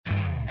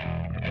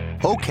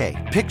Okay,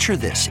 picture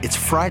this. It's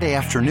Friday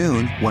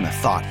afternoon when a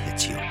thought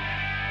hits you.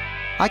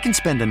 I can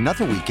spend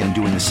another weekend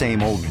doing the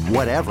same old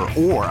whatever,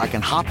 or I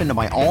can hop into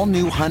my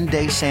all-new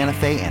Hyundai Santa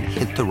Fe and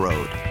hit the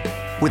road.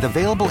 With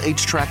available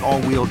H-Track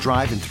all-wheel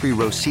drive and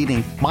 3-row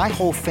seating, my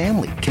whole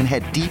family can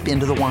head deep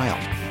into the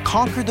wild.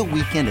 Conquer the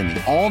weekend in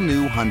the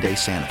all-new Hyundai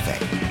Santa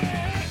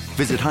Fe.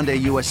 Visit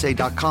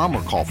HyundaiUSA.com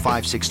or call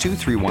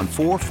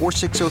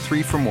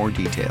 562-314-4603 for more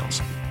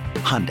details.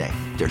 Hyundai,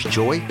 there's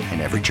joy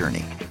in every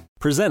journey.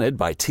 Presented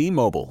by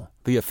T-Mobile,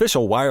 the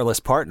official wireless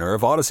partner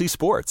of Odyssey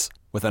Sports.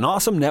 With an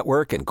awesome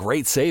network and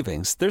great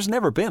savings, there's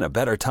never been a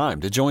better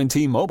time to join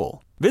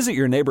T-Mobile. Visit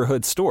your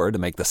neighborhood store to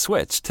make the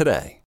switch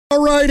today.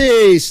 All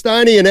righty,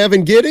 Steiny and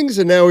Evan Giddings,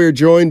 and now we are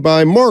joined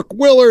by Mark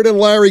Willard and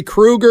Larry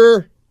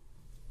Krueger.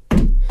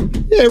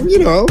 Yeah, you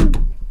know,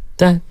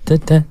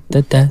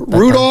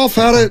 Rudolph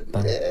had a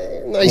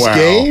nice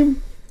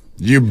game.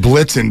 You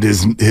blitzened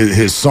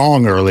his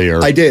song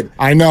earlier. I did.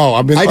 I know.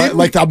 I've been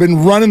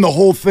running the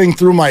whole thing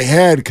through my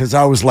head because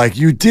I was like,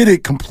 you did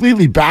it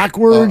completely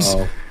backwards.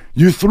 Uh-oh.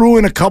 You threw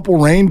in a couple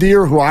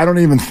reindeer who I don't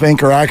even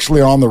think are actually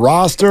on the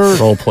roster.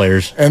 Role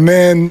players. And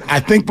then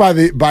I think by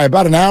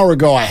about an hour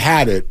ago I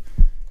had it,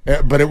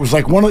 but it was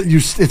like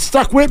it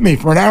stuck with me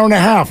for an hour and a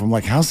half. I'm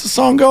like, how's the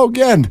song go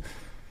again?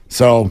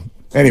 So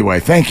anyway,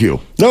 thank you.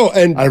 No,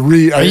 and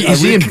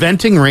is he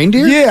inventing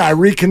reindeer? Yeah, I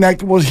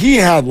reconnected. Well, he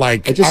had I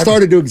just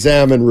started to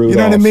examine Rudolph. You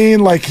know what I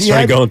mean? Like he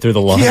started going through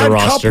the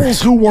roster.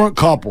 Couples who weren't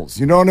couples.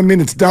 You know what I mean?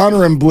 It's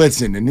Donner and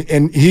Blitzen,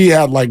 and he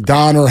had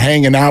Donner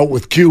hanging out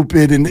with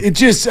Cupid, and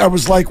I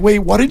was like, wait,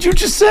 what did you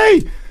just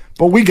say?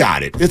 But we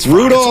got it. It's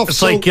Rudolph.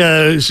 It's like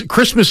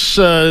Christmas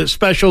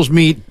specials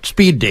meet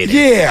speed dating.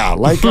 Yeah,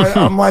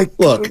 I'm like,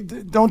 look,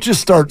 don't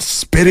just start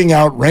spitting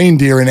out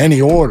reindeer in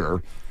any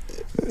order.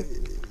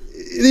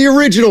 The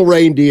original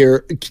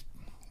reindeer.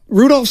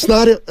 Rudolph's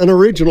not an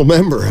original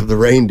member of the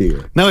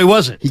reindeer. No, he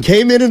wasn't. He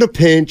came in a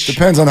pinch.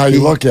 Depends on how you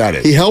look at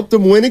it. He helped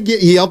him win a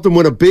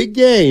big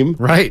game.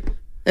 Right.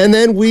 And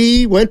then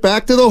we went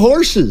back to the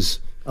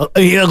horses. A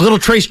little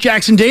Trace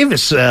Jackson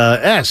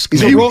Davis-esque.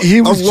 He's a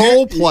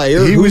role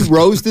player who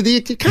rose to the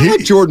kind of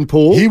like Jordan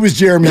Poole. He was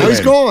Jeremy Lin. Now he's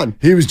gone.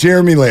 He was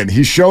Jeremy Lin.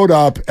 He showed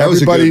up.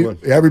 Everybody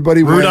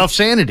Rudolph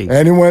Sanity.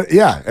 And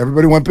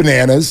everybody went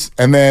bananas.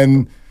 And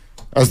then,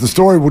 as the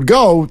story would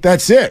go,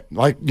 that's it.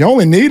 You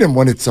only need him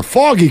when it's a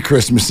foggy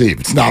Christmas Eve.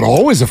 It's not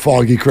always a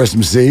foggy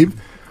Christmas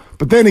Eve.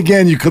 But then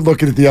again, you could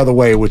look at it the other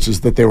way, which is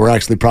that they were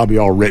actually probably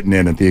all written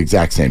in at the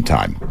exact same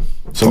time.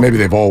 So maybe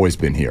they've always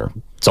been here.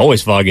 It's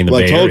always foggy in the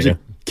Bay Area. I told you,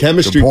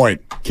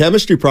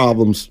 chemistry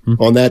problems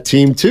on that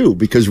team, too,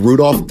 because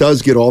Rudolph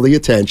does get all the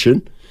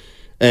attention.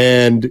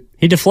 And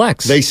he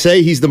deflects. They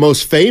say he's the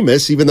most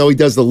famous, even though he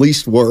does the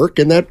least work,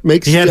 and that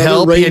makes the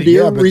other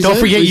reindeer but don't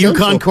forget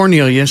Yukon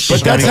Cornelius.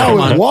 But that's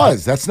how it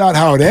was. That's not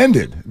how it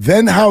ended.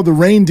 Then how the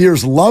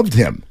reindeers loved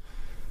him.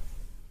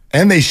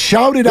 And they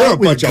shouted out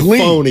with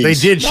glee. They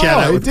did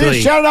shout out with glee. They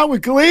did shout out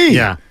with glee.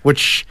 Yeah,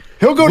 which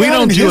he'll go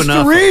down in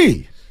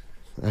history.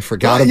 I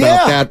forgot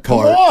about that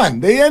part. Come on.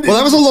 They ended. Well,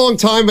 that was a long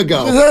time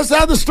ago. That's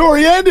how the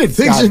story ended.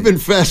 Things have been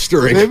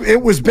festering.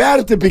 It was bad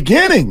at the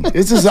beginning.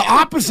 This is the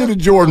opposite of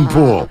Jordan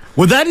Poole.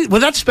 Would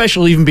that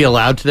special even be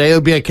allowed today? It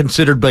would be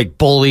considered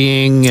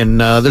bullying, and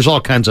there's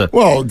all kinds of...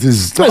 Well,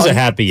 there's a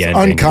happy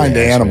ending. Unkind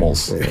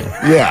animals.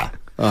 Yeah.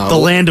 The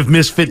land of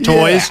misfit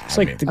toys.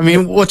 Yeah.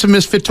 What's a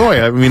misfit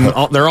toy?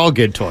 They're all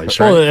good toys,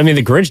 right? Well,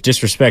 the Grinch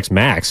disrespects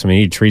Max.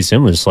 He treats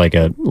him as like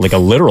a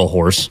literal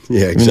horse.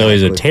 Yeah, exactly. Even though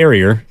he's a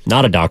terrier,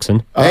 not a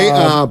dachshund. Hey,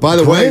 by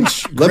the way,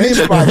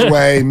 by the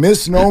way,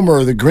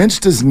 misnomer, the Grinch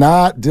does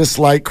not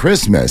dislike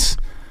Christmas.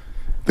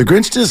 The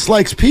Grinch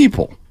dislikes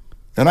people.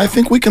 And I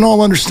think we can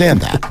all understand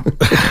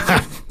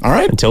that. All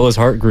right? Until his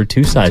heart grew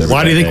 2 sizes.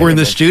 Why do you think we're in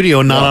the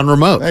studio and not on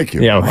remote? Thank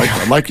you. Yeah.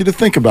 I'd like you to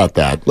think about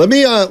that. Let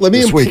me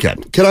this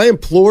weekend. Can I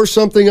implore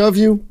something of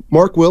you,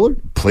 Mark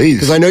Willard? Please.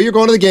 Because I know you're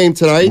going to the game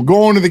tonight. We're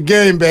going to the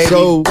game, baby.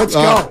 So let's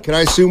go. Can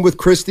I assume with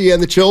Christy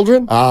and the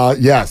children?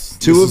 Yes.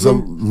 Two of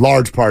them? A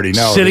large party.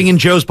 No. Sitting in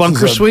Joe's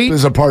bunker suite?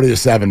 There's a party of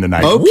 7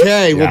 tonight.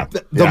 Okay. Well,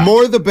 the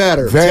more the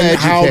better. Then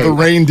how the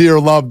reindeer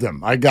loved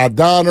him. I got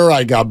Donner.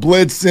 I got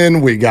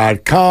Blitzen. We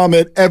got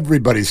Comet.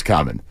 Everybody's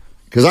coming.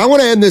 Because I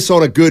want to end this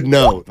on a good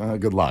note.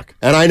 Good luck.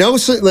 And I know,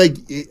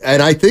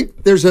 and I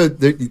think there's a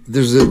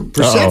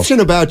perception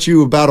about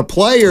you about a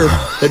player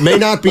that may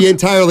not be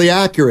entirely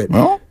accurate.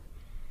 Well,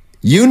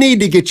 you need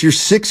to get your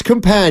 6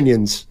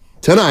 companions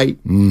tonight.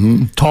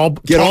 Mm-hmm.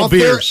 Get off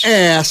beers.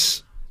 their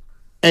ass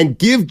and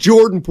give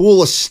Jordan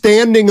Poole a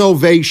standing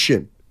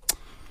ovation.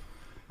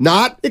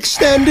 Not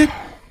extended.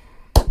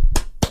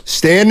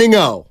 Standing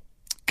O.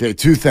 Okay,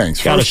 2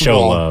 things. Gotta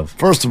show love.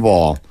 First of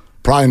all,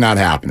 probably not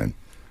happening.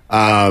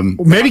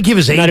 Maybe give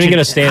his agent. Not even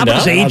going to stand up.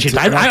 His agent?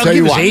 I'll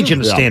give his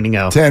agent a standing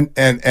out.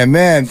 And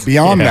then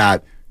beyond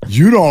that,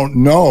 you don't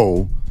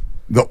know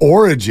the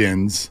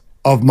origins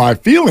of my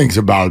feelings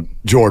about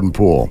Jordan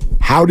Poole.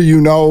 How do you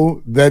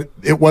know that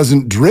it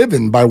wasn't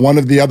driven by one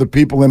of the other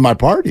people in my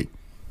party?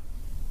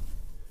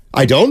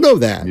 I don't know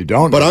that. You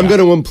don't know But I'm that.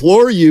 going to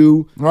implore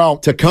you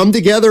to come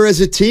together as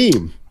a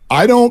team.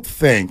 I don't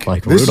think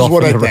Like this Rudolph is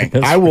what I in the think.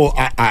 Red I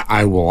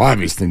will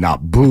obviously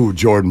not boo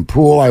Jordan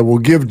Poole. I will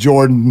give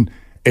Jordan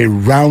a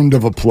round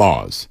of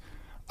applause.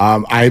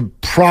 I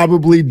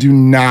probably do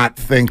not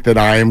think that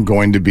I am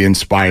going to be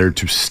inspired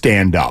to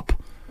stand up.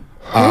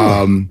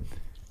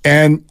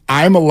 And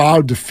I'm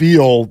allowed to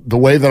feel the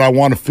way that I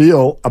want to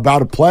feel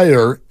about a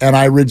player, and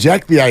I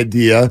reject the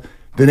idea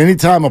that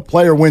anytime a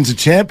player wins a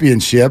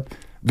championship,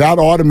 that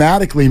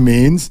automatically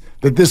means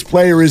that this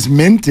player is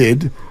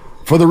minted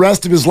for the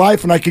rest of his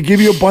life, and I could give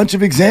you a bunch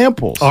of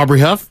examples. Aubrey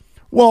Huff?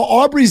 Well,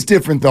 Aubrey's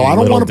different though. I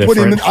don't want to put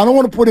him. I don't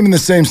want to put him in the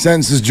same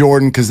sentence as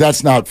Jordan because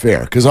that's not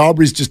fair. Because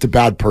Aubrey's just a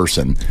bad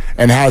person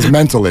and has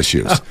mental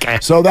issues. Okay.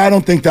 So I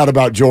don't think that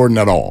about Jordan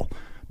at all.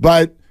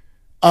 But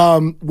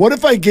what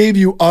if I gave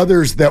you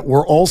others that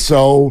were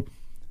also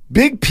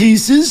big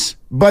pieces,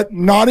 but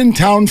not in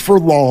town for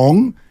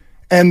long,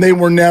 and they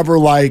were never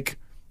like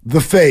the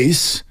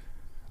face?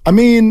 I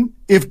mean,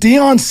 if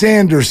Deion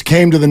Sanders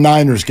came to the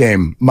Niners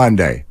game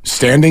Monday,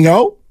 standing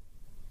O?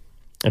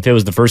 If it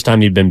was the first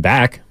time you'd been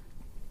back.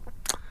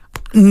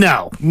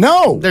 No.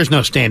 No. There's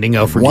no standing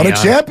O for Won a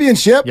Deion.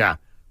 championship. Yeah.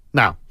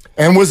 No.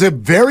 And was a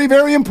very,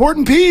 very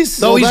important piece.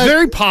 So he's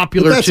very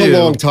popular, That's too. a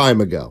long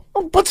time ago.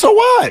 But so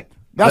what?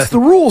 That's the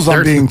rules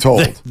I'm being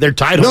told. Their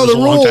title No, was the a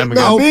long rule- time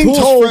ago. no. I'm being Poole's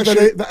told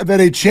fresher- that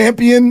a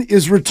champion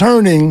is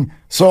returning,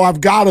 so I've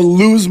got to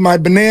lose my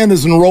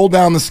bananas and roll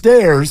down the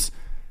stairs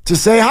to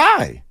say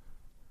hi.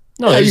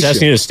 No, they're just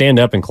asking you to stand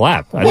up and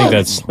clap. I don't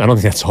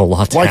think that's a whole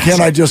lot to Why ask.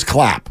 can't I just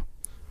clap?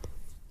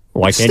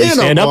 Why can't you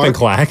stand up and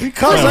clap?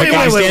 Because Why I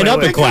can't you stand up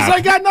and because clap?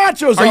 I got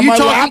nachos Are on you my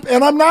talking- lap,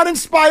 and I'm not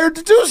inspired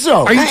to do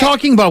so. Are you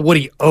talking about what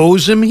he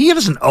owes him? He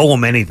doesn't owe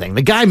him anything.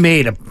 The guy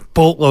made a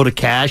boatload of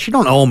cash. You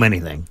don't owe him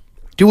anything.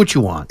 Do what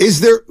you want.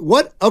 Is there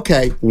what?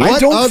 Okay, what I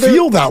don't other,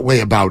 feel that way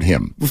about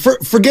him.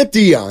 Forget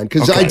Deion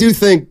because I Okay. do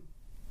think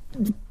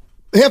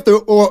half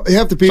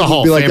the people Hall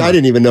would be of like, Famer. I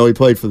didn't even know he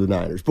played for the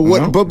Niners. But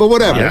what? But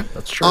whatever. Yeah,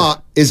 that's true.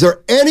 Is there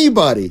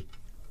anybody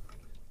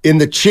in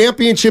the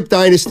championship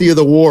dynasty of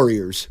the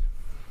Warriors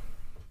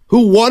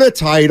who won a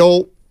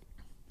title,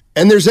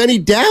 and there's any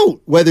doubt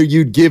whether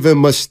you'd give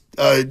him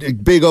a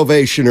big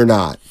ovation or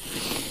not?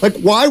 Like,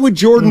 why would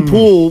Jordan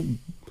Poole,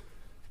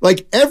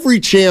 like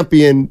every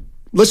champion?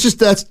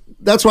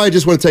 That's why I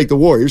just want to take the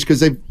Warriors because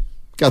they've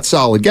got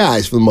solid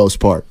guys for the most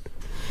part.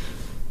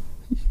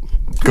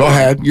 Go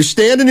ahead. You're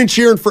standing and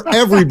cheering for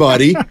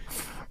everybody.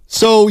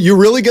 So you're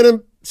really going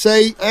to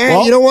say,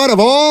 Well, you know what? Of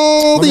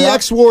all the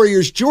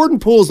ex-Warriors, Jordan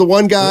Poole is the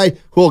one guy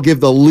who will give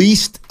the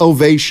least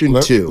ovation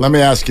to. Let me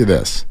ask you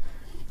this.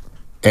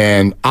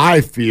 And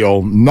I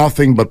feel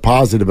nothing but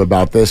positive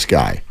about this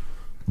guy.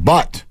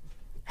 But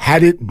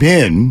had it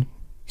been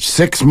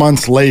 6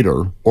 months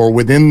later or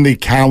within the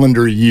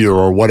calendar year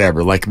or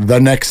whatever, like the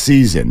next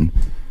season,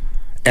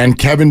 and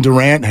Kevin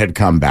Durant had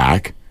come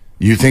back,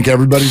 you think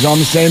everybody's on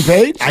the same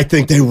page? I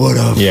think they would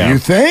have. Yeah. You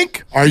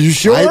think? Are you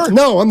sure?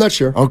 No, I'm not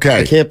sure.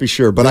 Okay. I can't be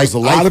sure, but There's a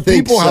lot of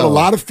think people had so. a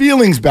lot of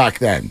feelings back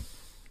then.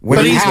 when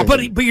But it he's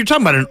happened. but you're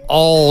talking about an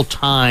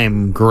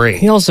all-time great.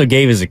 He also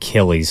gave his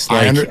Achilles.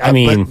 I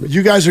mean, but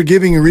you guys are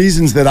giving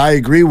reasons that I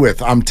agree with.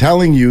 I'm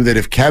telling you that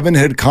if Kevin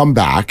had come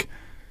back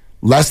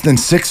less than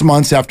 6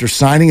 months after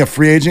signing a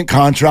free agent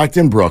contract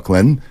in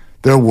Brooklyn,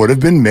 there would have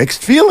been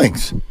mixed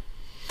feelings.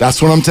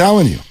 That's what I'm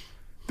telling you.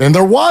 Then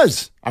there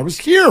was. I was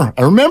here.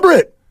 I remember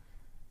it.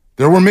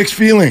 There were mixed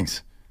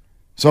feelings.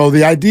 So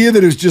the idea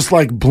that it was just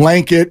like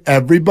blanket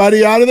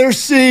everybody out of their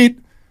seat,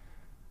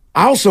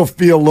 I also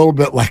feel a little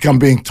bit like I'm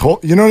being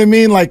told. You know what I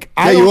mean? Like,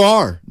 you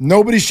are.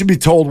 Nobody should be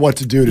told what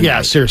to do.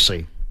 Yeah,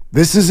 seriously.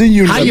 This is a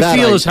unique. How you that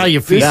feel I- is how you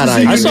feel. that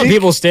I saw unique.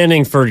 people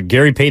standing for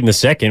Gary Payton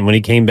II when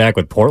he came back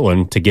with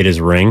Portland to get his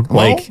ring.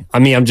 Well-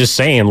 I'm just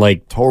saying,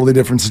 Totally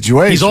different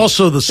situation. He's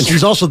also the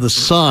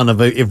son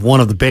of one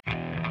of the big.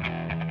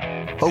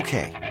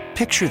 Okay,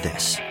 picture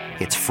this.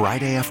 It's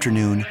Friday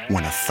afternoon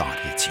when a thought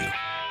hits you.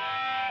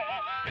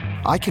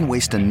 I can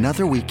waste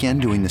another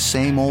weekend doing the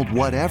same old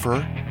whatever,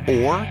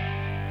 or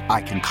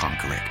I can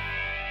conquer it.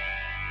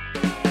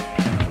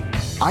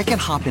 I can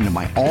hop into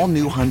my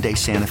all-new Hyundai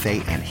Santa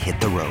Fe and hit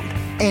the road.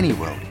 Any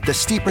road. The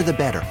steeper, the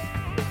better.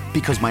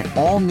 Because my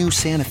all-new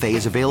Santa Fe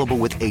is available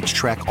with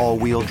H-Track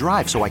all-wheel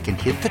drive, so I can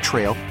hit the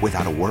trail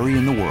without a worry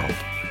in the world.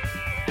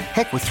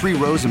 Heck, with 3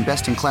 rows and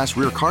best-in-class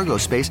rear cargo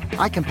space,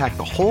 I can pack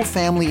the whole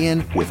family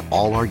in with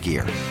all our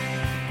gear.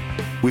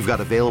 We've got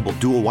available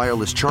dual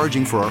wireless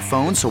charging for our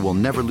phones, so we'll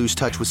never lose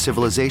touch with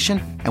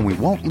civilization, and we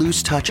won't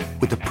lose touch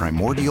with the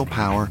primordial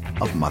power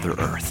of Mother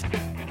Earth.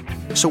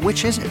 So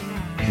which is it?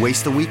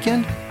 Waste the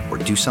weekend or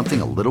do something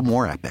a little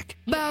more epic?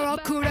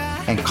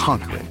 And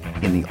conquer it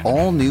in the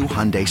all-new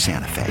Hyundai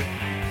Santa Fe.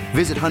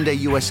 Visit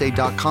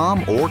HyundaiUSA.com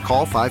or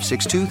call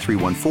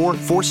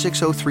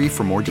 562-314-4603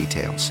 for more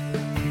details.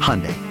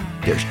 Hyundai,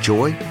 there's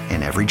joy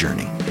in every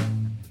journey.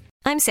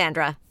 I'm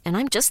Sandra, and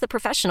I'm just the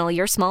professional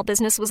your small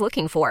business was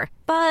looking for.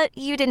 But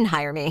you didn't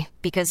hire me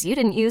because you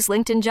didn't use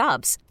LinkedIn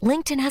Jobs.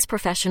 LinkedIn has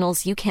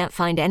professionals you can't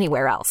find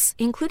anywhere else,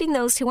 including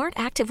those who aren't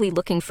actively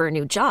looking for a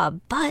new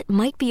job, but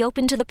might be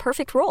open to the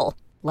perfect role,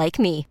 like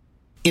me.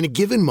 In a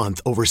given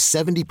month, over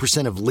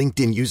 70% of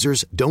LinkedIn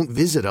users don't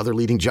visit other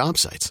leading job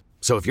sites.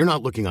 So if you're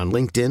not looking on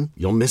LinkedIn,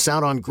 you'll miss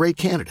out on great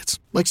candidates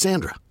like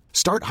Sandra.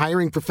 Start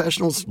hiring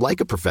professionals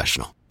like a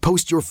professional.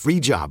 Post your free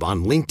job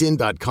on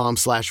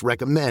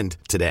linkedin.com/recommend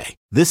today.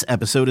 This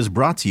episode is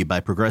brought to you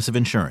by Progressive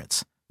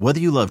Insurance. Whether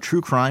you love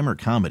true crime or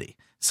comedy,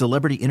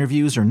 celebrity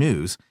interviews or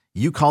news,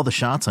 you call the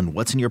shots on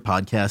what's in your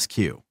podcast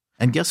queue.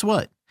 And guess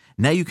what?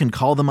 Now you can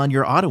call them on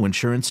your auto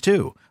insurance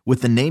too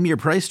with the Name Your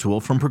Price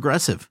tool from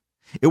Progressive.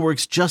 It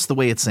works just the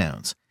way it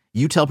sounds.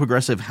 You tell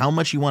Progressive how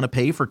much you want to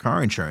pay for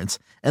car insurance,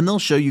 and they'll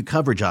show you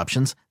coverage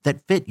options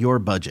that fit your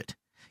budget.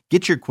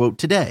 Get your quote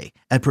today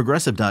at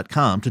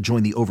Progressive.com to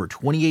join the over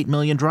 28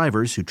 million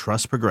drivers who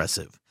trust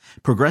Progressive.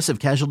 Progressive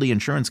Casualty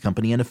Insurance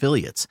Company and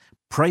Affiliates.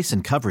 Price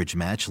and coverage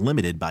match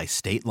limited by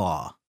state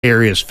law.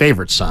 Area's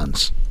favorite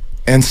sons.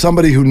 And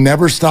somebody who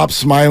never stopped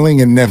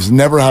smiling and has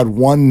never had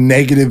one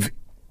negative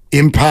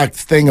impact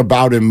thing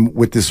about him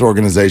with this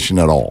organization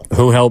at all.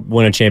 Who helped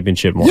win a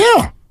championship more?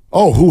 Yeah.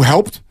 Oh, who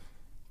helped?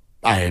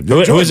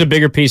 Who was a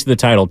bigger piece of the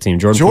title team?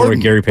 Jordan Poole or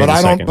Gary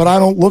Payton II? But I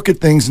don't look at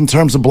things in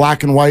terms of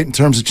black and white in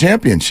terms of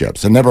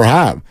championships. I never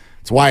have.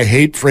 That's why I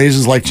hate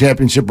phrases like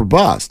championship or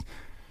bust.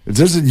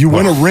 You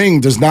win a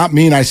ring does not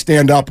mean I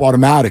stand up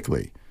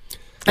automatically.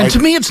 And to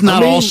me, it's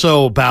not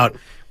also about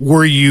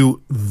were you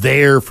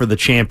there for the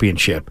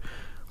championship.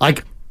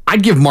 Like,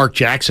 I'd give Mark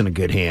Jackson a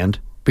good hand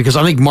because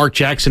I think Mark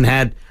Jackson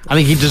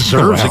he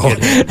deserves a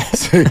good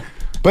hand.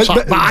 But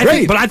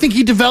I think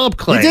he developed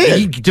Clay.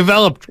 He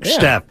developed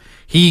Steph.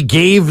 He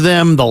gave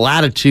them the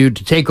latitude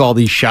to take all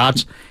these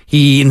shots.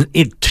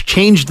 It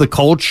changed the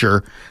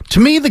culture. To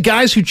me, the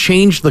guys who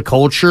changed the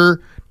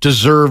culture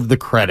deserve the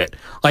credit.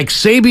 Like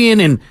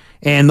Sabian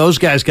and those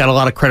guys got a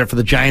lot of credit for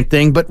the Giant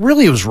thing, but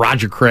really it was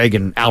Roger Craig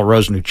and Al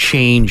Rosen who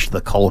changed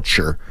the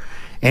culture.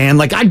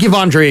 And I'd give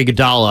Andre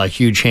Iguodala a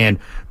huge hand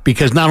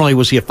because not only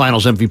was he a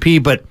Finals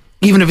MVP, but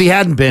even if he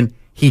hadn't been,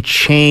 he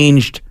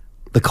changed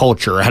the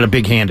culture, had a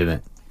big hand in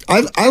it.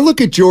 I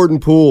look at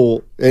Jordan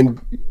Poole and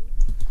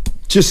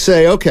just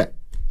say, okay,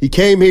 he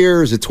came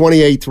here as a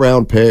 28th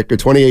round pick or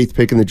 28th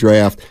pick in the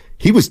draft.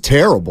 He was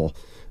terrible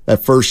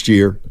that first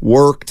year,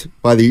 worked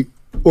by the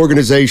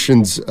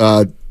organization's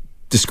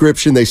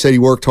description. They said he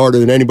worked harder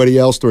than anybody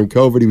else during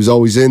COVID. He was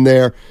always in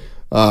there.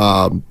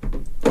 Got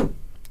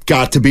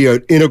to be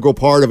an integral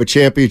part of a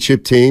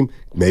championship team.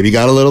 Maybe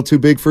got a little too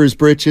big for his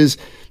britches.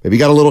 Maybe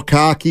got a little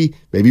cocky.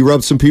 Maybe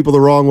rubbed some people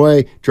the wrong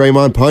way.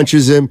 Draymond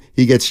punches him.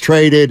 He gets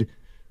traded.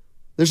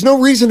 There's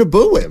no reason to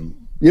boo him.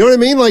 You know what I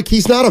mean?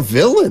 He's not a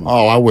villain.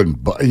 Oh, I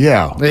wouldn't.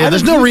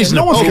 There's no reason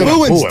to boo him.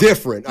 Booing's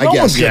different, I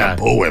guess. Yeah.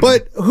 Boo him.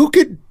 But who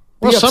could...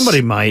 Well,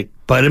 somebody might.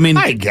 But,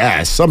 I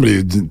guess.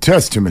 Somebody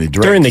tests too many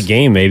drinks. During the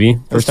game, maybe.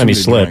 First time he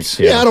slips.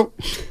 Yeah, I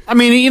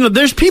don't...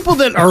 there's people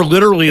that are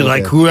literally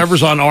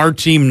whoever's on our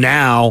team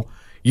now,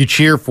 you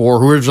cheer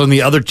for. Whoever's on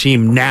the other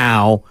team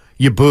now,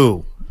 you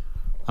boo.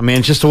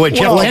 It's just the way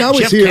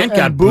Jeff Kent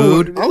got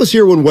booed. I was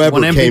here when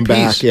Webber came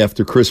back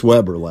after Chris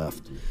Webber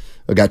left.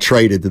 Got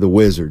traded to the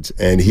Wizards,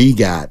 and he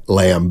got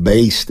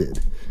lambasted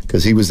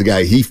because he was the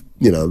guy.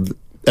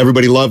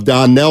 Everybody loved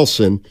Don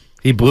Nelson.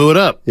 He blew it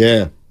up.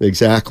 Yeah,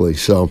 exactly.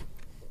 So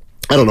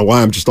I don't know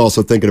why I'm just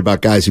also thinking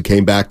about guys who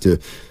came back to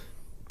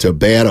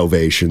bad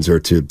ovations or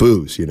to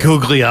boos.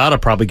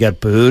 Gugliotta probably got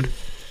booed.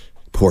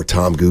 Poor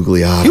Tom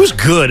Gugliotta. He was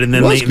good, and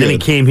then he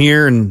came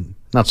here and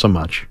not so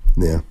much.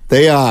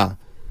 Yeah,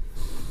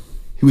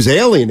 he was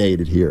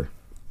alienated here.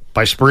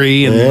 By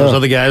Spree and those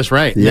other guys,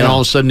 right. And then all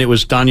of a sudden it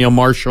was Danielle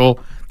Marshall,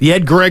 the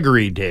Ed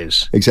Gregory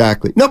days.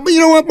 Exactly. No, but you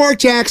know what, Mark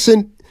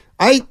Jackson,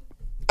 I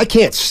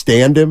can't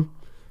stand him,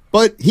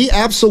 but he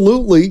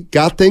absolutely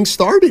got things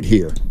started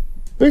here.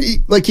 You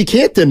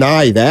can't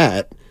deny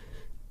that.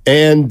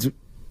 And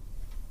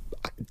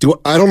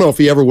I don't know if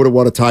he ever would have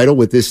won a title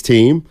with this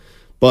team,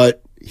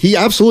 but he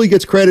absolutely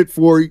gets credit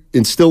for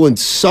instilling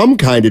some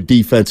kind of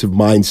defensive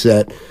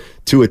mindset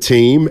to a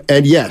team.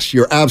 And yes,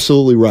 you're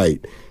absolutely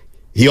right.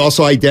 He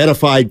also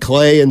identified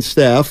Clay and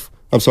Steph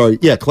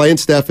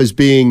as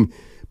being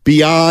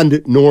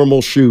beyond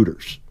normal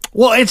shooters.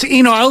 Well, it's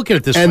I look at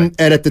it this way. And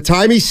at the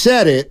time he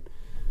said it,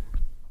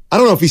 I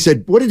don't know if he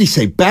said, what did he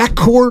say,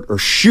 backcourt or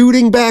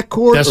shooting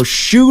backcourt or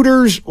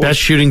shooters? Best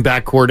shooting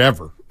backcourt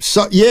ever.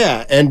 So,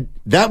 yeah, and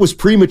that was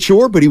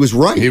premature, but he was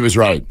right. He was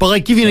right.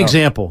 But give you an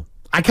example.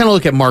 I kind of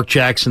look at Mark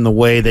Jackson the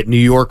way that New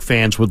York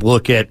fans would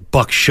look at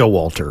Buck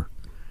Showalter.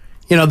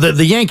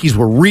 The Yankees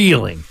were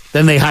reeling.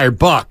 Then they hired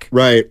Buck.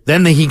 Right.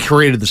 Then he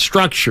created the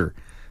structure.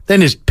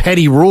 Then his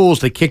petty rules,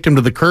 they kicked him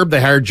to the curb.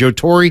 They hired Joe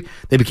Torre.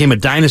 They became a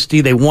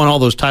dynasty. They won all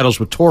those titles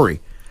with Torre.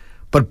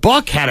 But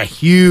Buck had a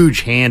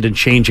huge hand in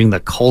changing the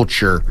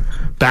culture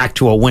back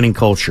to a winning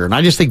culture. And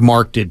I just think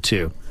Mark did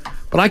too.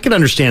 But I can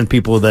understand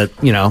people that,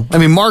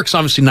 Mark's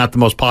obviously not the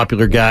most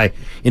popular guy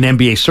in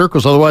NBA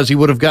circles. Otherwise, he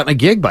would have gotten a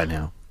gig by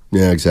now.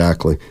 Yeah,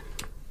 exactly.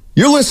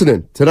 You're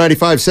listening to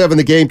 95.7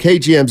 The Game,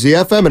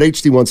 KGMZ FM at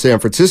HD1 San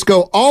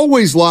Francisco.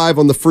 Always live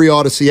on the free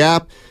Odyssey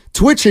app.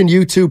 Twitch and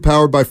YouTube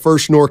powered by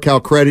First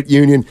NorCal Credit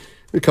Union.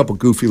 A couple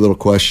goofy little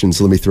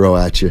questions let me throw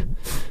at you.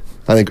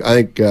 I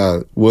think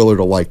Willard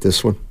will like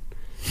this one.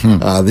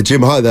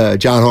 The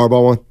John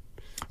Harbaugh one.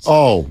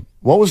 Oh,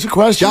 what was the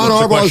question? John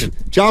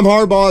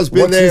Harbaugh's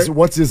been there.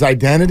 What's his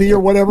identity or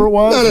whatever it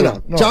was?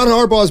 No. John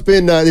Harbaugh's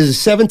been, this is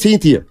his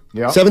 17th year.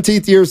 Yeah.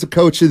 17th year as the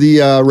coach of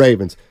the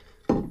Ravens.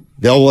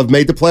 They'll have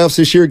made the playoffs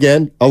this year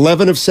again.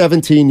 11 of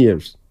 17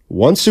 years.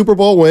 1 Super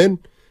Bowl win,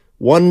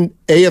 1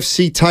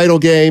 AFC title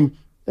game,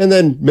 and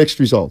then mixed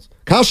results.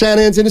 Kyle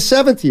Shanahan's in his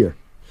 7th year.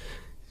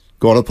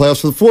 Going to the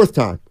playoffs for the 4th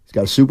time. He's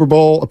got a Super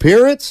Bowl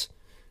appearance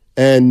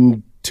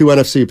and 2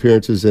 NFC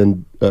appearances,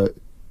 and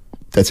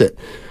that's it.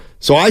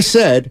 So I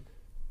said,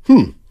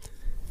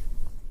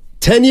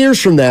 10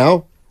 years from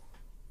now,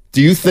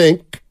 do you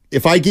think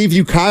if I give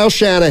you Kyle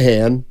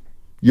Shanahan,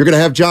 you're going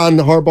to have John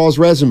Harbaugh's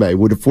resume?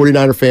 Would a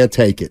 49er fan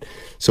take it?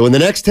 So in the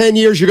next 10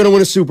 years, you're going to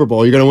win a Super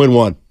Bowl. You're going to win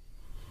 1.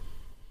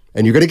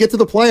 And you're going to get to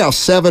the playoffs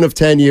 7 of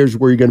 10 years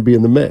where you're going to be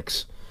in the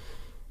mix.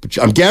 But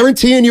I'm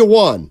guaranteeing you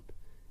 1.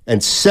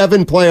 And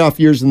 7 playoff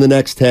years in the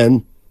next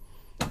 10,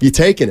 you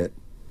taking it.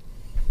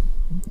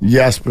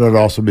 Yes, but I'd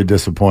also be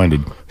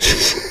disappointed.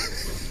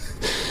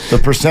 The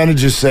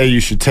percentages say you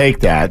should take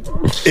that.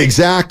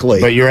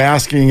 Exactly. But you're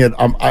asking it.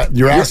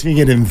 You're asking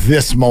it in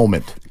this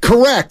moment.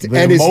 Correct.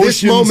 And is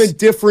this moment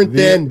different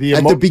than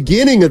at the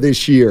beginning of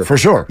this year? For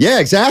sure. Yeah,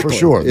 exactly. For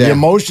sure. Yeah. The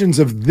emotions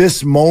of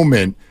this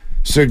moment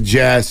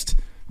suggest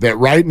that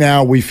right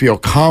now we feel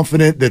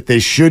confident that they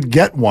should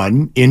get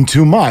one in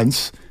 2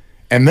 months,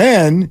 and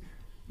then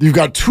you've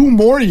got 2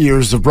 more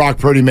years of Brock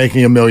Purdy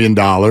making $1 million.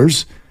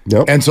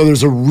 Yep. And so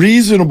there's a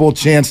reasonable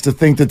chance to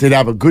think that they'd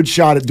have a good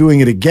shot at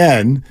doing it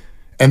again.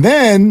 And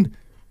then,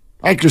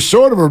 like, there's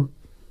sort of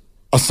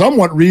a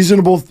somewhat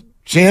reasonable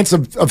chance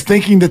of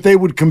thinking that they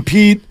would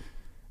compete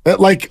at,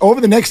 like, over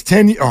the next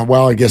 10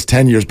 I guess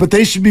 10 years, but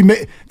they should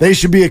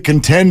be a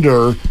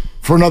contender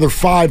for another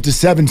 5 to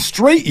 7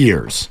 straight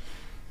years.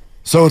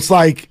 So it's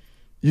like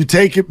you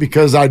take it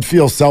because I'd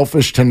feel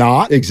selfish to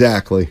not.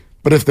 Exactly.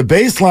 But if the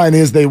baseline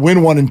is they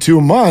win 1 in 2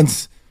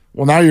 months,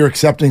 well, now you're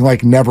accepting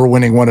like never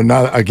winning one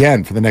another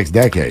again for the next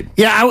decade.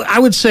 Yeah, I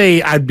would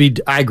say I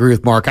agree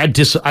with Mark.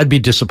 I'd be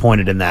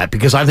disappointed in that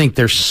because I think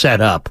they're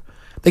set up.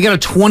 They got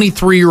a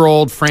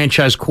 23-year-old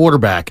franchise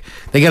quarterback.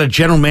 They got a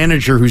general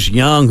manager who's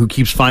young who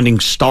keeps finding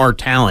star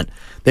talent.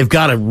 They've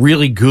got a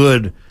really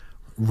good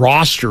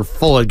roster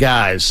full of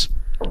guys.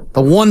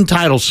 The 1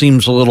 title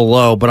seems a little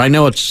low, but I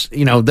know it's,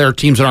 there are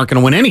teams that aren't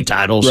going to win any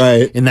titles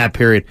in that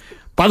period.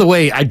 By the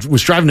way, I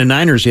was driving to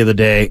Niners the other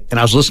day, and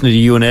I was listening to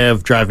you and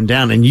Ev driving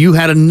down, and you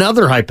had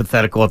another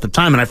hypothetical at the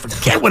time, and I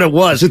forget what it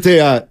was. Is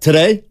it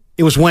today?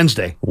 It was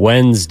Wednesday.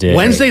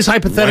 Wednesday's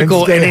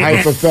hypothetical.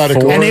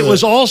 And it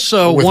was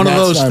also one of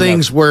those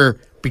things where,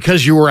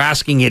 because you were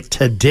asking it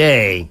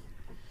today,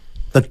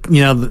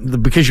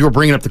 because you were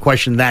bringing up the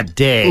question that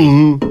day,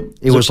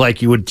 it was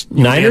like you would...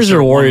 Niners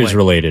or Warriors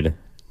related?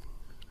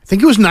 I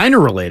think it was Niner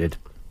related.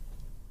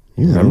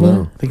 Yeah, I don't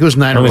know. I think it was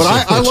Niner. But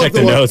I love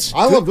the notes.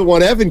 I love the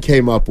one Evan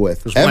came up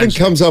with. Evan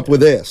comes up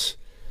with this.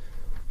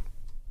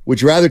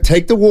 Would you rather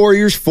take the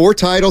Warriors 4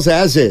 titles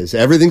as is,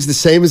 everything's the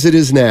same as it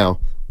is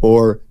now,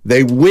 or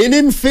they win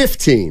in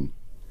 15,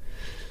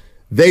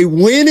 they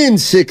win in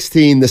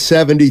 16, the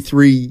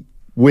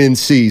 73-win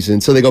season,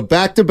 so they go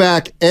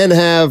back-to-back and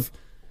have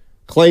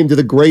claim to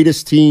the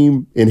greatest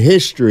team in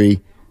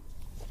history,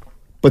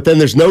 but then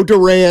there's no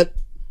Durant,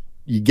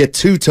 you get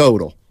 2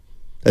 total.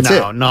 That's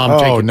it. I'm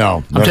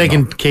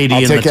taking KD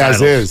I'll in take the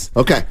titles. as is.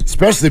 Okay.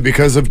 Especially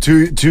because of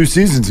two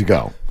seasons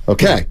ago.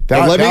 Okay.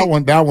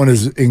 That one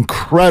is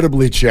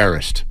incredibly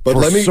cherished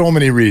for so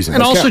many reasons.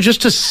 And also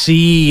just to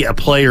see a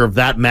player of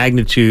that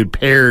magnitude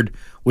paired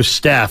with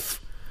Steph,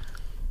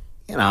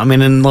 in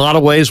a lot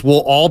of ways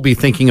we'll all be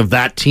thinking of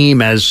that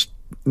team as,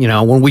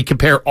 when we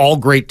compare all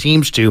great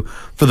teams to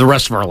for the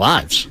rest of our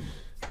lives.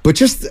 But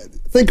just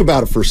think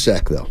about it for a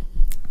sec, though.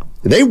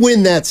 They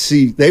win that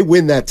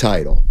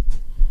title.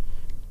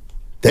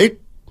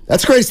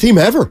 That's the greatest team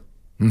ever.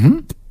 Mm-hmm.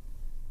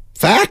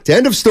 Fact.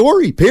 End of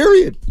story.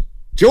 Period.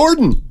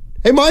 Jordan.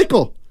 Hey,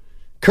 Michael.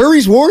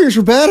 Curry's Warriors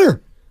were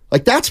better.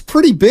 Like, that's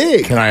pretty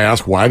big. Can I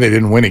ask why they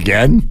didn't win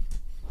again?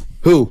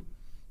 Who?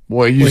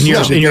 Well, you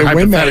said they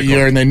win that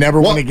year and they never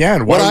win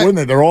again. Why wouldn't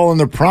they? They're all in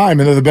their prime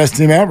and they're the best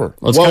team ever.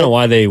 Well, that's kind of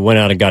why they went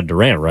out and got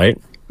Durant,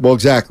 right? Well,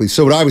 exactly.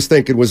 So what I was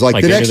thinking was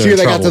like the next year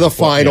they got to the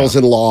finals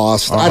and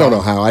lost. I don't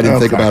know how. I didn't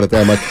think about it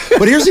that much.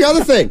 But here's the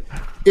other thing.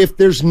 If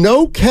there's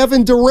no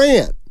Kevin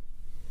Durant,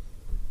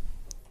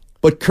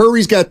 but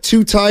Curry's got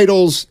 2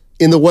 titles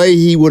in the way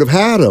he would have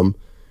had them,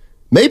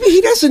 maybe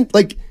he doesn't,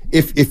 like,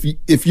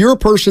 if you're a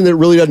person that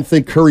really doesn't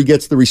think Curry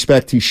gets the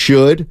respect he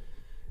should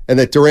and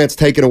that Durant's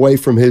taken away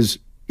from his,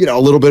 a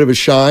little bit of his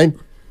shine,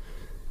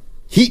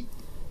 he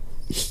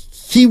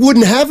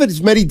wouldn't have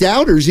as many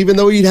doubters even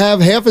though he'd have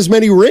half as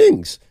many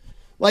rings.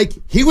 Like,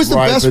 he was the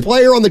best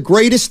player on the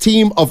greatest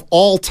team of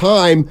all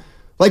time.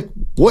 Like,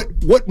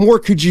 what more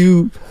could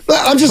you...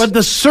 But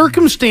the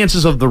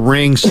circumstances of the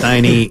ring,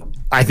 Steiny,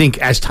 I think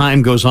as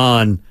time goes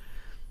on,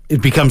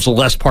 it becomes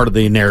less part of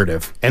the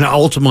narrative. And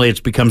ultimately,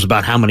 it becomes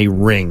about how many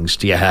rings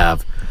do you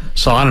have.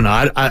 So, I don't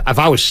know. If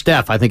I was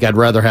Steph, I think I'd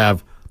rather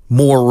have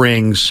more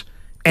rings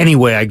any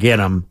way I get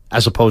them,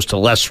 as opposed to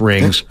less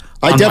rings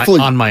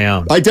on my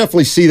own. I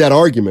definitely see that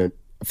argument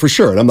for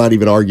sure, and I'm not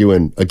even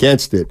arguing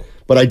against it.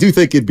 But I do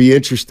think it'd be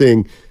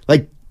interesting.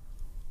 Like,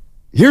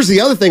 here's the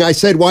other thing I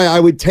said why I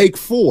would take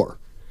 4.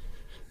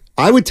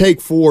 I would take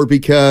 4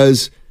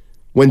 because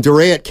when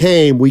Durant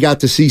came, we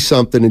got to see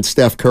something in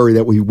Steph Curry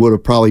that we would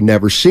have probably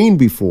never seen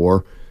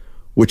before,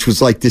 which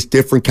was like this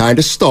different kind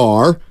of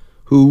star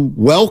who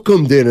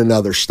welcomed in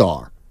another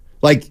star.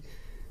 Like,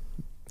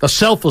 a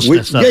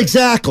selflessness of it.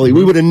 Exactly. Mm-hmm.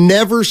 We would have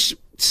never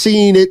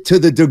seen it to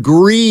the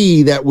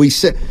degree that we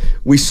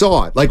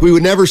saw it. Like, we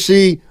would never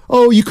see,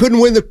 oh, you couldn't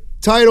win the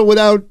title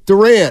without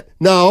Durant.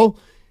 No,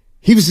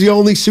 he was the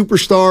only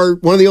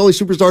superstar, one of the only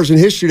superstars in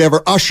history to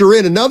ever usher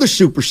in another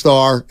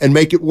superstar and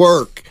make it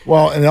work.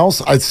 Well, and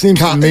also it seems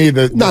to me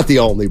that not the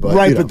only, but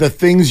right. But the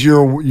things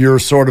you're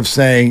sort of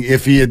saying,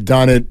 if he had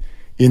done it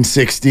in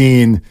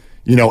 16,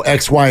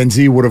 X, Y, and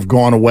Z would have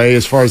gone away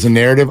as far as the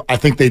narrative. I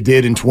think they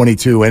did in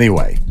 22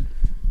 anyway.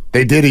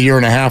 They did a year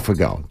and a half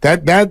ago.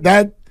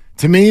 That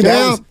to me,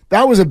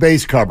 that was a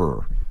base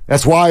coverer.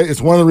 That's why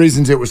it's one of the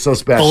reasons it was so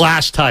special. The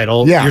last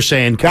title, you're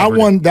saying that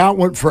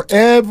one for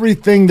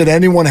everything that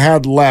anyone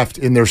had left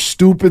in their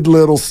stupid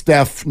little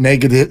Steph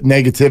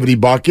negativity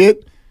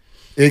bucket,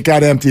 it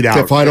got emptied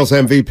out. The Finals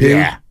MVP?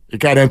 Yeah. It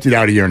got emptied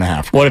out a year and a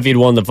half ago. What if he'd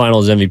won the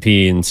Finals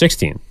MVP in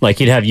 16? Like,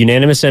 he'd have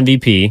unanimous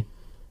MVP,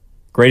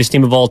 greatest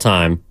team of all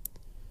time,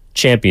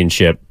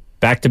 championship,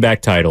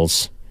 back-to-back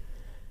titles.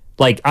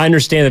 Like, I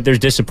understand that there's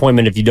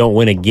disappointment if you don't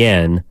win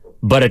again,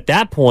 but at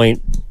that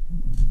point,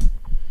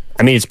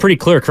 I mean, it's pretty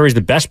clear Curry's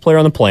the best player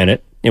on the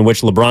planet, in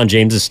which LeBron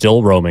James is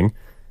still roaming,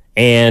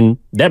 and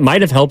that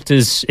might have helped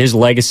his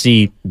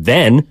legacy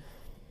then,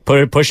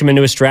 push him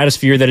into a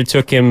stratosphere that it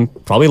took him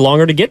probably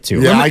longer to get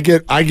to. Yeah,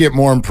 I get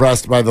more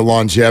impressed by the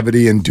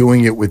longevity and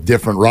doing it with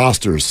different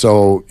rosters.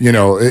 So,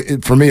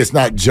 for me, it's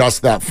not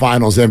just that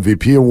Finals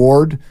MVP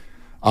award.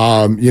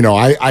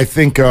 I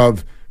think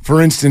of, for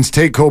instance,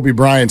 take Kobe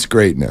Bryant's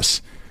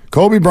greatness.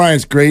 Kobe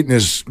Bryant's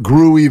greatness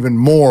grew even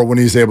more when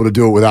he was able to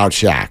do it without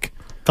Shaq.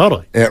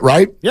 Totally.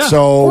 Right? Yeah,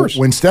 so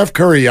when Steph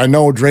Curry, I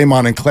know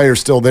Draymond and Clay are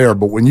still there,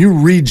 but when you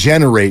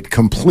regenerate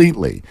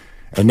completely,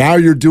 and now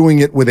you're doing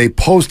it with a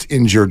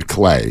post-injured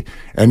Clay,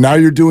 and now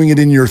you're doing it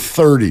in your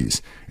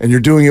 30s, and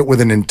you're doing it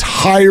with an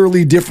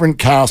entirely different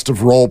cast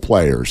of role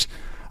players,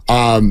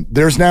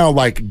 there's now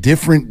like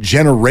different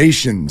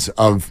generations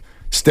of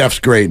Steph's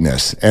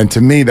greatness. And to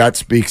me, that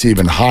speaks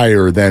even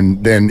higher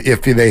than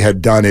if they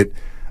had done it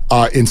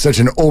in such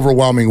an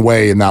overwhelming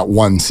way in that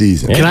one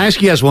season. Can I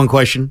ask you guys one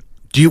question?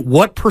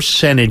 What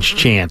percentage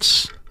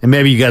chance, and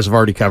maybe you guys have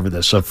already covered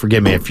this, so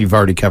forgive me if you've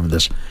already covered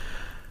this,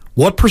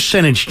 what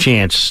percentage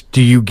chance do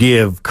you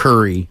give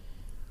Curry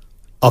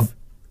of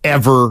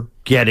ever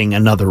getting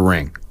another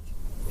ring?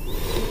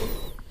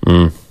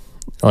 That's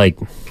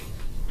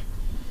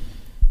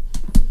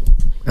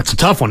a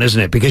tough one,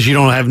 isn't it? Because you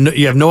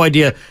have no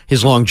idea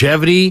his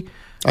longevity.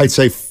 I'd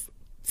say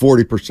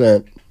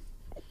 40%.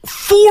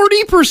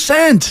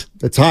 40%.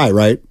 That's high,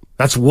 right?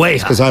 That's way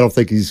high. Because I don't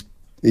think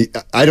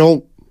I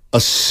don't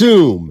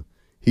assume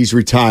he's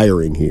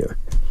retiring here.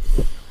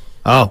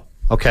 Oh,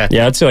 okay.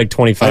 Yeah, I'd say like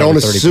 25. I don't or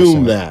 30%.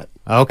 assume that.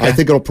 Okay. I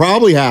think it'll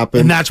probably happen.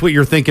 And that's what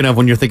you're thinking of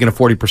when you're thinking of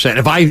 40%.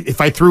 If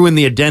I threw in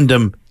the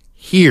addendum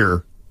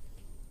here,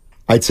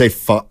 I'd say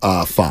 5.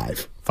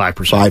 5%.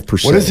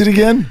 5%. What is it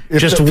again?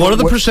 What are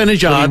the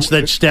percentage odds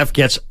that Steph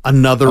gets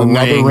another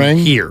ring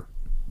here?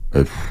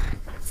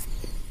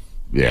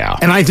 Yeah.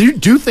 And I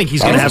do think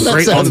he's going to have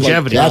great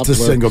longevity. That's a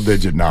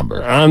single-digit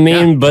number. I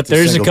mean, but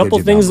there's a couple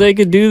things they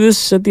could do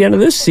this at the end of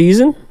this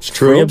season. It's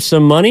true. Free up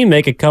some money,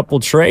 make a couple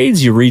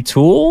trades, you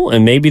retool,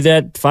 and maybe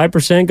that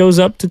 5% goes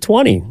up to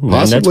 20. And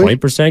that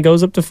 20%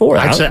 goes up to 4.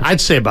 I'd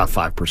say about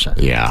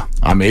 5%. Yeah.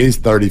 I mean, he's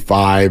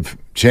 35.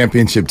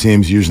 Championship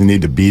teams usually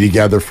need to be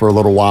together for a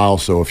little while.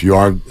 So if you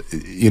are,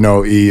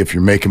 if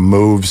you're making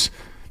moves,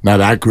 now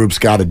that group's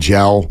got to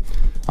gel.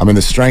 I mean,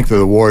 the strength of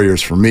the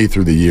Warriors for me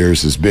through the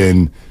years has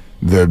been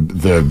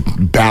the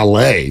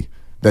ballet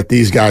that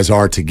these guys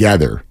are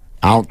together.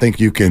 I don't think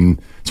you can.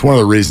 It's one of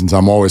the reasons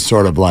I'm always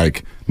sort of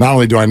like, not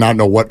only do I not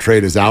know what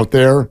trade is out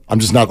there, I'm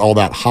just not all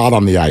that hot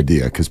on the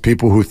idea, because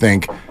people who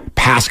think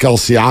Pascal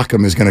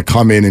Siakam is going to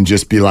come in and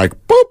just be like,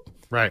 boop,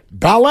 right,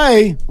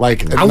 ballet.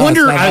 Like, I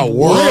wonder,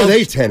 why are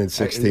they 10 and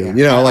 16?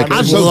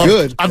 They're so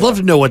good. I'd love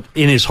to know what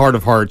in his heart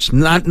of hearts,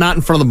 not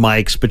in front of the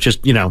mics, but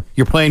just,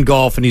 you're playing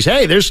golf and he's,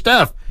 hey, there's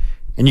Steph.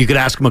 And you could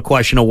ask him a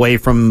question away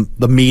from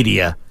the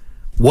media.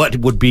 What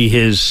would be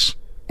his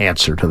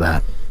answer to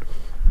that?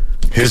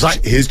 His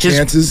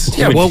chances?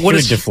 Yeah, what would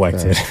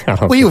deflect it?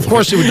 Well, of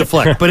course he would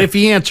deflect. But if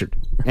he answered,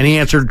 and he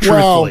answered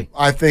truthfully.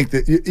 Well, I think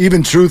that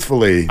even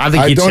truthfully. I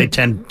think he'd say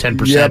 10%,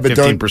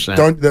 15%.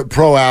 Don't the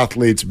pro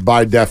athletes,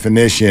 by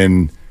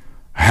definition,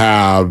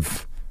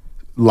 have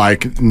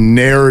like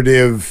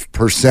narrative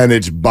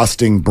percentage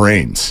busting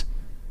brains.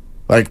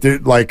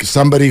 Like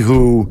somebody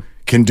who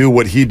can do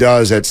what he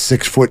does at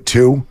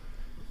 6'2",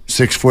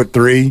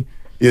 6'3",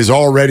 is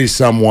already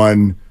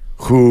someone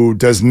who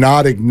does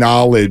not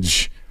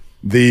acknowledge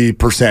the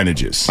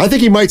percentages. I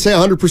think he might say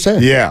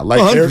 100%. Yeah, like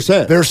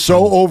 100%. They're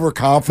so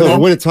overconfident.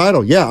 They'll win a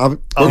title. Yeah, we're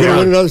going to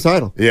win another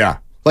title. Yeah.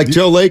 Like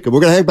Joe Lacob. We're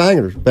going to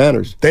hang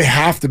banners. They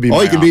have to be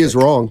All you can be is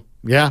wrong.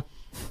 Yeah.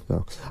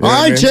 So. All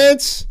right,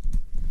 gents.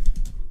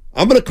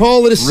 I'm going to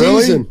call it a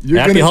season.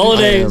 Happy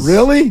holidays.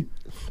 Really?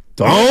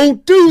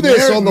 Don't do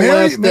this on the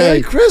last day.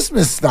 Merry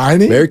Christmas,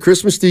 Steiny. Merry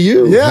Christmas to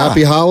you. Yeah.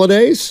 Happy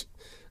holidays.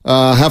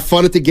 Have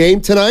fun at the game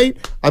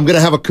tonight. I'm going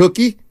to have a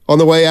cookie on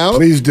the way out.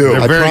 Please do.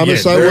 I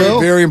promise I very, will.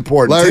 Very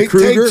important. Larry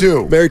Krueger, take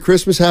two. Merry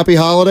Christmas, Happy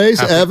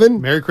Holidays. Evan,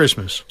 Merry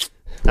Christmas.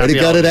 Eddie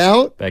got it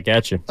out. Back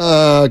at you.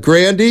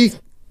 Grandy,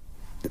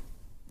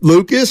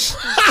 Lucas,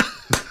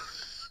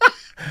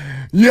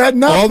 You had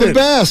nothing. all the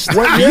best.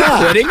 What, Are you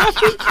quitting us?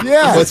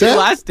 Yeah. What's that?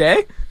 Last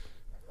day?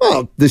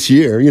 Well, this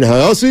year,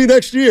 I'll see you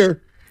next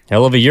year.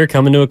 Hell of a year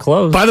coming to a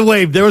close. By the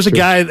way, there was a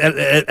guy at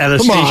a Come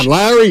station. on,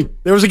 Larry.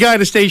 There was a guy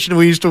at a station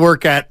we used to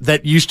work at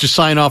that used to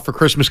sign off for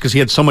Christmas because he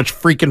had so much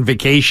freaking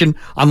vacation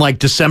on like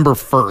December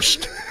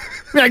 1st.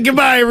 Yeah,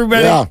 goodbye,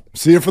 everybody. Yeah.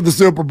 See you for the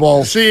Super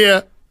Bowl. See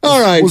ya. All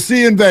right. We'll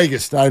see you in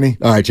Vegas, Steiny.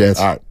 All right, Chance.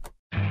 All right.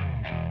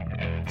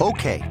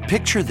 Okay,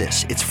 picture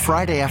this. It's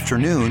Friday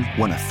afternoon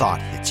when a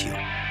thought hits you.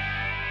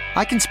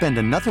 I can spend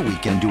another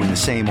weekend doing the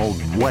same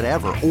old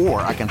whatever, or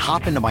I can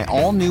hop into my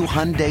all-new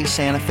Hyundai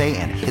Santa Fe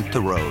and hit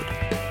the road.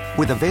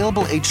 With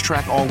available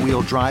H-Track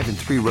all-wheel drive and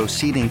 3-row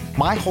seating,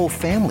 my whole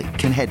family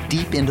can head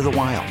deep into the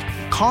wild.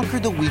 Conquer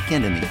the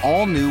weekend in the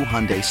all-new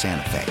Hyundai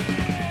Santa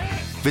Fe.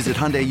 Visit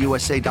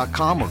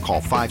HyundaiUSA.com or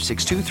call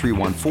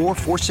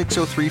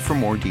 562-314-4603 for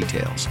more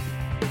details.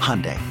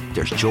 Hyundai,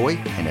 there's joy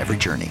in every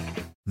journey.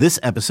 This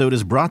episode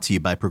is brought to you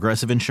by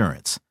Progressive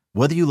Insurance.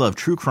 Whether you love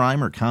true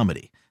crime or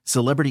comedy,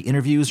 celebrity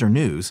interviews or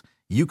news,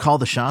 you call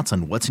the shots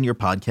on what's in your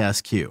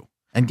podcast queue.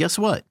 And guess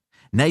what?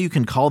 Now you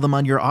can call them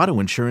on your auto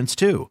insurance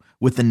too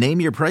with the Name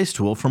Your Price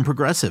tool from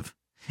Progressive.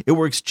 It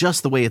works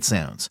just the way it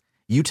sounds.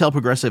 You tell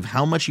Progressive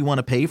how much you want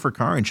to pay for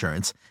car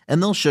insurance,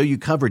 and they'll show you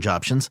coverage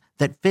options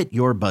that fit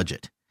your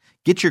budget.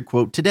 Get your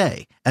quote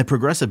today at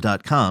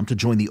Progressive.com to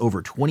join the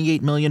over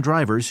 28 million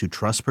drivers who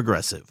trust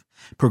Progressive.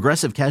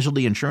 Progressive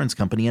Casualty Insurance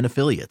Company and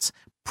Affiliates.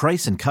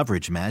 Price and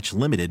coverage match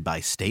limited by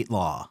state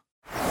law.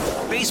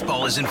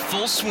 Baseball is in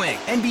full swing.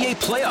 NBA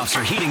playoffs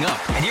are heating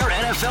up, and your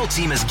NFL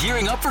team is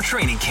gearing up for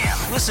training camp.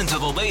 Listen to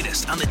the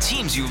latest on the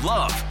teams you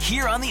love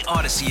here on the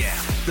Odyssey app.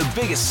 The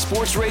biggest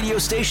sports radio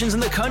stations in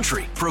the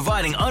country,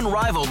 providing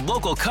unrivaled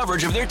local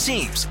coverage of their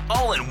teams,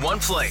 all in one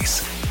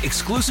place.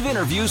 Exclusive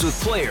interviews with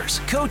players,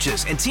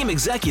 coaches, and team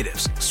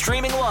executives,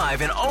 streaming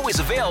live and always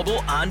available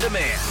on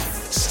demand.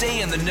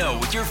 Stay in the know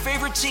with your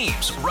favorite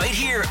teams right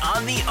here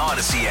on the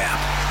Odyssey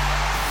app.